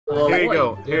Oh, Here you what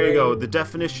go. are Here you go. doing? The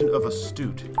definition of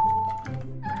astute.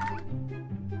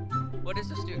 What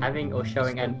is a student? Having or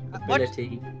showing an What?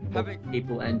 ability of Having-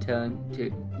 people and turn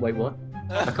to... Wait, what?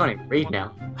 I can't even read now.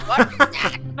 What is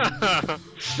that?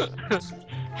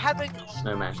 Having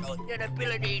Snowman. shown an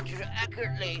ability to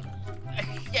accurately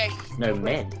assess No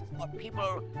men. what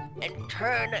people and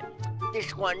turn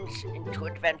this one's into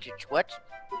advantage. What?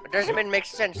 It doesn't even make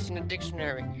sense in a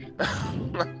dictionary.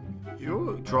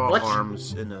 You draw What?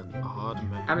 arms in an odd How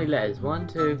manner. many letters? 1,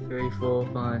 2, 3, 4,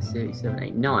 5, 6, 7,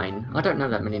 8, 9. I don't know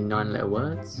that many 9-letter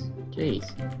words. Jeez.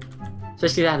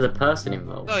 Especially that has a person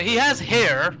involved. So he has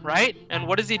hair, right? And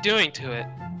what is he doing to it?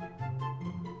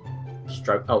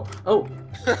 Stroke. Oh. Oh!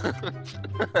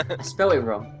 I spelled it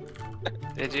wrong.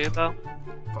 Did you though?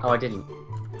 Oh, I didn't.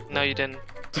 No, you didn't.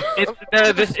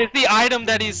 It's the item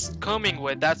that he's combing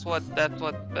with. That's what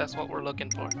we're looking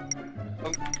for.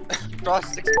 Draw a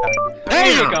 6-pack.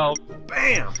 There you Bam! go.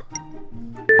 Bam!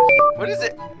 What is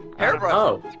it? Hairbrush.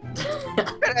 Oh.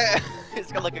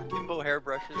 It's got like a Kimbo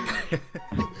hairbrush.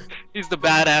 He's the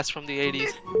badass from the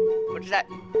 80s. What is that?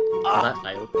 Oh, Oh, that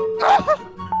failed.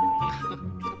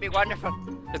 it's gonna be wonderful.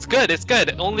 It's good. It's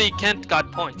good. Only Kent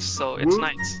got points, so it's Whoop.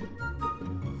 nice.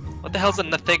 What the hell's a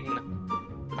nothing?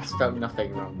 I spelled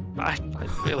nothing wrong. I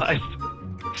realized.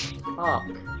 Fuck.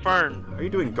 Fern. Are you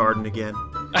doing garden again?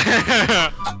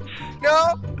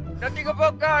 No, nothing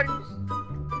about guns.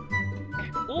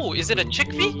 Ooh, is it a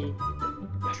chickpea?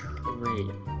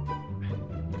 Tree.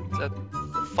 It's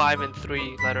a 5 and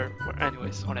 3 letter.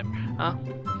 Anyways, whatever. Huh?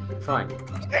 Fine.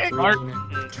 Art-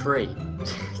 Green tree.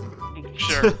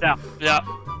 Sure. Yeah. Yeah.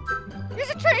 There's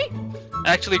a tree.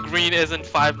 Actually, green isn't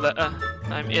 5 letter.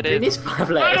 It It is. is 5 What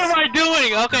letters. am I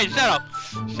doing? Okay, shut up.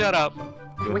 Shut up.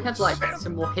 Can we have like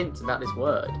some more hints about this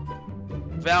word?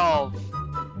 Valve.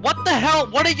 What the hell?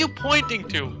 What are you pointing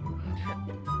to?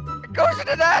 It goes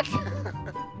into that.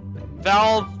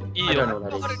 Valve I don't know eel. what I know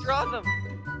how that to is. draw them.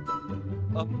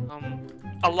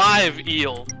 Alive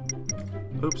eel.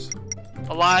 Oops.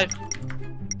 Alive.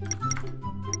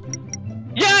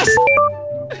 Yes!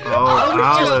 I Oh,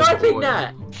 was just Alice, typing boy.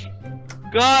 that!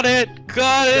 Got it.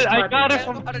 Got it. I got I it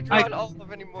don't know from. how to draw an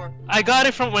olive anymore. I got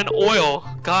it from an oil.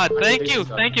 God, I thank can do you. this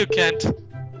one. Thank you, Kent.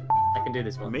 I can do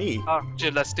this one. Me? Oh,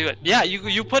 dude, let's do it. Yeah,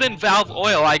 you put in Valve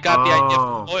oil. I got the idea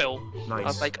Oh. from oil. I Nice.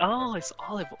 was like, oh, it's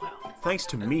olive oil. Thanks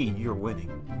to me, you're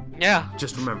winning. Yeah.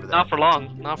 Just remember that. Not for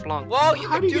long. Not for long. Whoa, you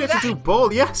How can do you do get that. to do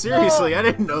both? Yeah, seriously, I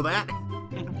didn't know that.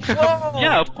 Whoa.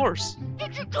 Yeah, of course. What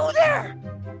did you do there?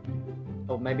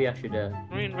 Oh, maybe I should,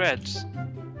 Green reds.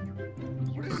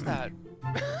 What is that?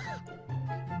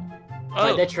 Oh,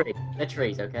 Wait, they're trees. They're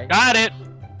trees, okay? got it.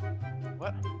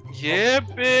 What?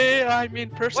 Yippee! I mean,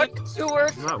 person. What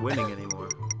sewers? I'm not winning anymore.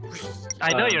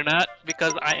 I know you're not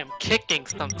because I am kicking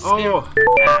some Oh,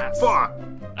 ass. fuck!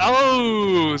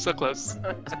 Oh, so close.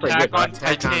 That's pretty Attack good. on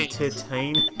Attack on Titan.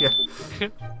 Titan. Yeah.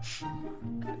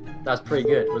 That was pretty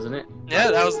good, wasn't it?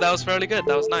 Yeah, that was fairly good.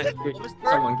 That was nice. Good.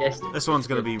 Someone guessed. This one's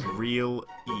gonna be real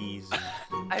easy.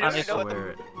 I don't I even know what the Swear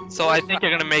it. So I think you're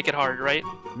gonna make it hard, right?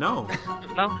 No,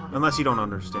 No. unless you don't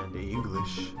understand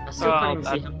English. I still Oh, can't even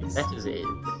see how many that's- letters it is,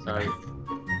 so...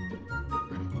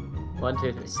 1,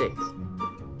 2, 3, 6.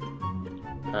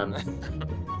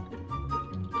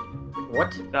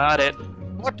 What? Got it.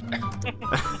 What?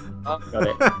 Got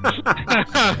it.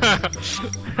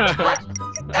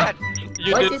 That?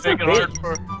 You Why is did it so make it hard big?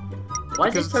 for Why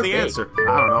is Because it it's so the big? answer.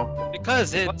 I don't know.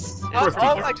 because it's Oh, Worth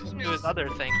oh the my to do his goodness. other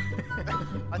thing.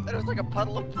 I thought it was like a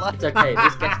puddle of blood. It's okay,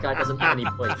 this guest guy doesn't have any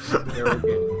points. They're all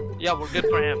good. Yeah, we're good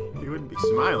for him. You wouldn't be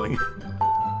smiling.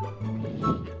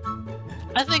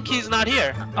 I think he's not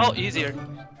here. Oh, easier.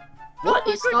 What?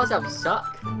 It starts out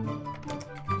suck?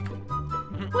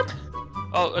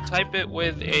 Oh, type it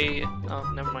with a.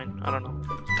 Oh, never mind. I don't know.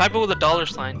 Type it with a dollar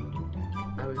sign.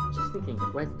 I was just thinking,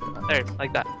 where's the... There,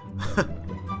 like that.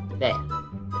 There.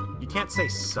 You can't say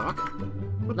suck.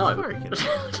 What No. the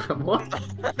fuck? What?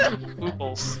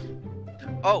 Ooples.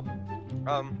 Oh.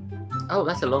 Oh,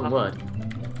 that's a long word.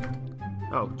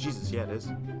 Oh, Jesus, yeah, it is.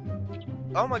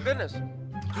 Oh my goodness.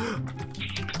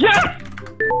 Yeah!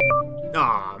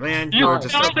 Aw, man, You were just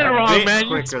spelled a it wrong, bit man. You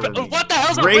quicker spe- than me. what the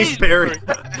hell's a Raspberry.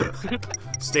 raspberry?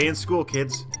 Stay in school,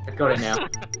 kids. I got it now.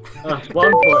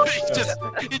 1 point.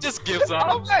 he just gives Oh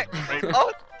up. my.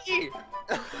 Oh, E.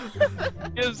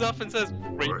 Gives up and says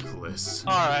rape. Worthless.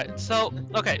 Alright, so,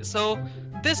 okay, so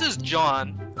this is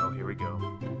John. Oh, here we go.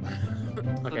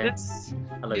 So Okay, this,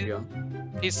 hello,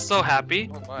 John. he's so happy.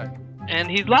 Oh my. And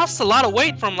he's lost a lot of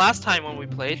weight from last time when we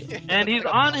played. And he's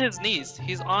on his knees.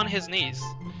 He's on his knees.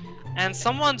 And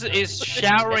someone is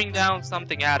showering down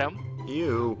something at him.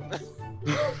 Ew.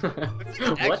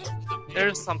 What?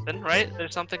 there's something, right?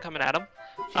 There's something coming at him.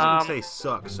 He didn't say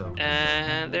suck, so.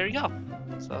 And there you go.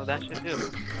 So that should do.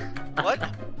 What?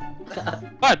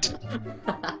 What?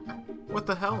 What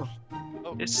the hell?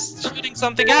 It's shooting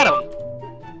something at him.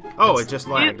 Oh, it just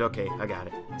lagged. Okay, I got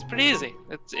it. It's pretty easy.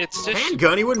 It's just.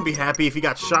 Handgun? He wouldn't be happy if he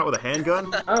got shot with a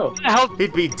handgun. Oh, What the hell?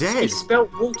 He'd be he dead.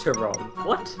 spelled water wrong.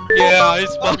 What? Yeah,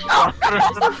 it's water.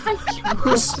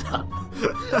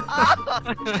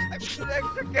 I put an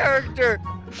extra character.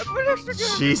 I put an extra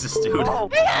character. Jesus, dude. Oh,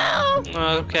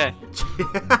 no! Okay.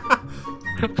 I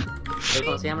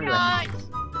can't see how many left.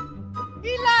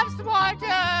 He loves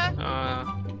water.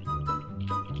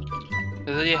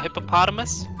 Is he a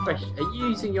hippopotamus? Fresh, are you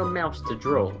using your mouse to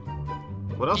draw?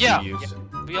 What else Yeah. do you use?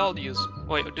 We all use.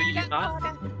 Wait, do you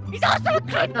not? He's also a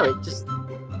I know, it's just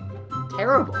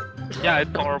terrible. Yeah,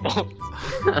 it's horrible.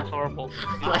 It's horrible.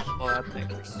 Like- Oh, that thing.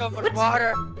 There's so much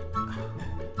water.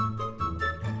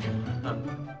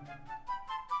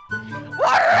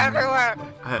 Water everywhere.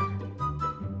 I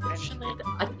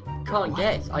can't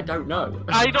guess. I don't know.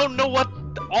 I don't know what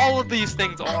all of these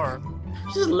things are.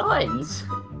 It's just lines.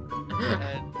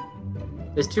 And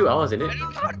There's 2 R's in it. I don't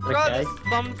know how to draw Okay. this.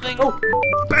 Something. Oh,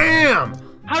 BAM!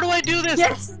 How do I do this?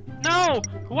 yes! No.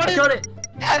 What I is? got it!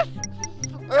 Yes.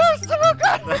 Oh, someone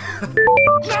got it.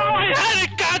 No, I had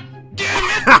it. God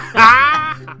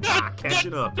damn it!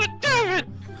 Catching up. God damn it!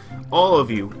 All of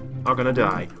you are gonna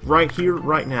die. Right here,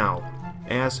 right now.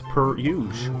 As per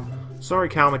usual. Sorry,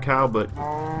 Cal McCow, but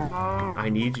I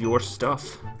need your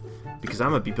stuff. Because I'm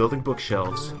gonna be building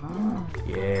bookshelves.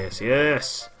 Yes,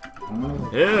 yes.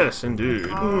 Yes, indeed.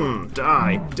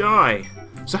 Die, die.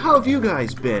 So how have you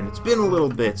guys been? It's been a little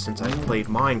bit since I played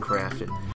Minecraft.